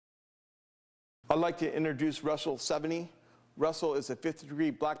I'd like to introduce Russell Seveny. Russell is a 5th degree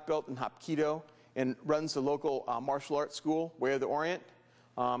black belt in Hapkido and runs the local martial arts school, Way of the Orient.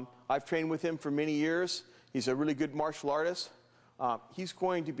 I've trained with him for many years. He's a really good martial artist. He's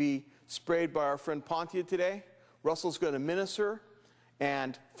going to be sprayed by our friend Pontia today. Russell's going to menace her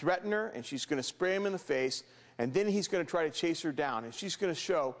and threaten her, and she's going to spray him in the face, and then he's going to try to chase her down, and she's going to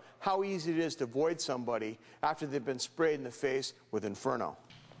show how easy it is to avoid somebody after they've been sprayed in the face with Inferno.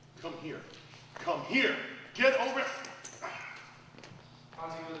 Come here. Come here. Get over.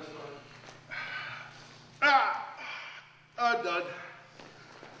 I'm done.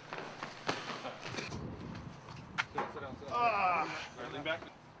 Lean back.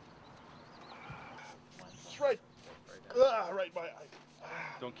 That's right. Right by eye.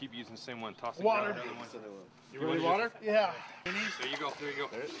 Don't keep using the same one. Toss it. Water. You really water? Yeah. There you go. There you go.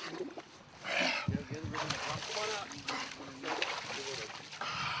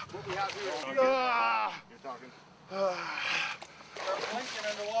 What we have here is You're talking. start blinking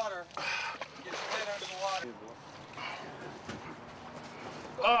underwater. Get your head under the water.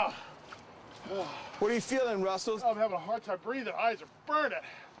 What are you feeling, Russell? I'm having a hard time breathing. Eyes are burning.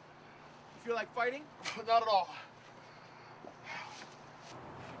 You feel like fighting? Not at all.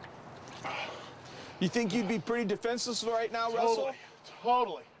 You think you'd be pretty defenseless right now, Russell?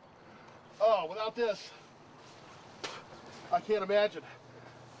 Totally. Oh, without this, I can't imagine.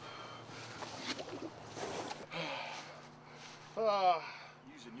 Use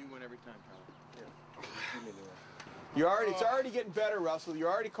a new one every time, Tyler. Here, give me a new one. It's already getting better, Russell.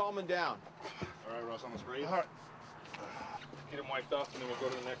 You're already calming down. All right, Russ, I'm gonna spray you. All right. Get him wiped off, and then we'll go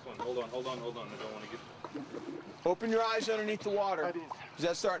to the next one. Hold on. I don't want to get. Open your eyes underneath the water. I did. Is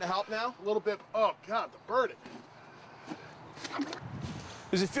that starting to help now? A little bit. Oh, God, the burning.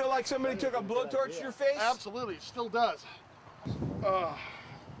 Does it feel like somebody took a blowtorch to your face? Absolutely, it still does.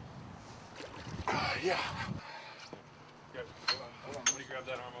 Yeah. Hold on. Let me grab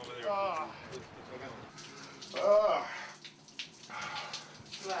that arm over there.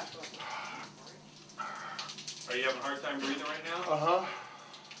 Are you having a hard time breathing right now? Uh-huh.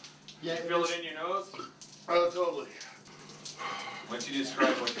 Yeah, You feel it in your nose? Oh, totally. Why don't you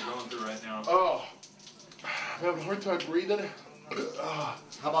describe what you're going through right now? Oh, I'm having a hard time breathing. How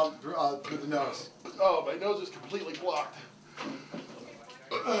about through the nose? Oh, my nose is completely blocked.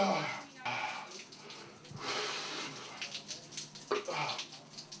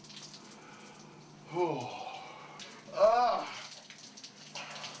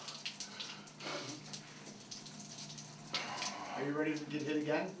 Are you ready to get hit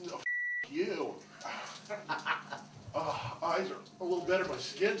again? No, you. Eyes are a little better. My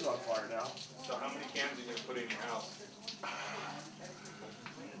skin's on fire now. So how many cans are you going to put in your house?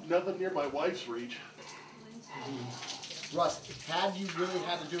 Nothing near my wife's reach. Russ, had you really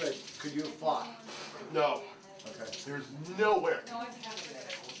had to do it, could you have fought? No. Okay. There's nowhere I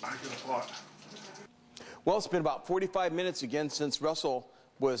could have fought. Well, it's been about 45 minutes again since Russell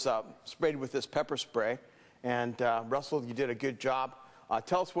was sprayed with this pepper spray. And Russell, you did a good job.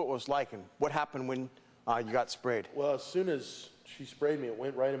 Tell us what it was like and what happened when you got sprayed. Well, as soon as she sprayed me, it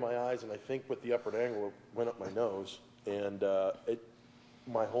went right in my eyes, and I think with the upward angle, it went up my nose. And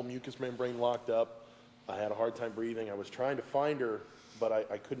my whole mucous membrane locked up. I had a hard time breathing. I was trying to find her, but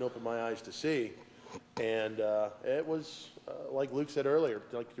I couldn't open my eyes to see. And it was, like Luke said earlier,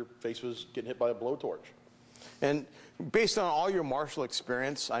 like your face was getting hit by a blowtorch. And based on all your martial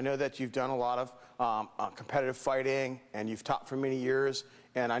experience, I know that you've done a lot of competitive fighting, and you've taught for many years,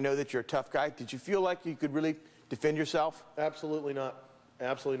 and I know that you're a tough guy. Did you feel like you could really defend yourself? Absolutely not.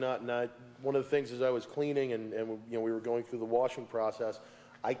 Absolutely not. And one of the things is I was cleaning and we were going through the washing process.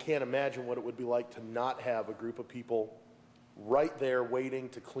 I can't imagine what it would be like to not have a group of people right there waiting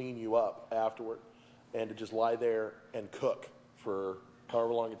to clean you up afterward and to just lie there and cook for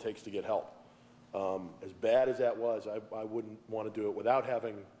however long it takes to get help. As bad as that was, I wouldn't want to do it without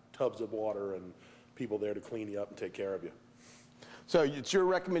having tubs of water and people there to clean you up and take care of you. So it's your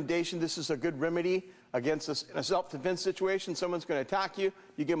recommendation this is a good remedy against a self-defense situation? Someone's going to attack you,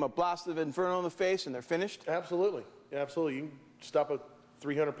 you give them a blast of Inferno in the face and they're finished? Absolutely. Absolutely. You can stop a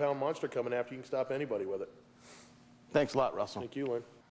 300-pound monster coming after you. You can stop anybody with it. Thanks a lot, Russell. Thank you, Lynn.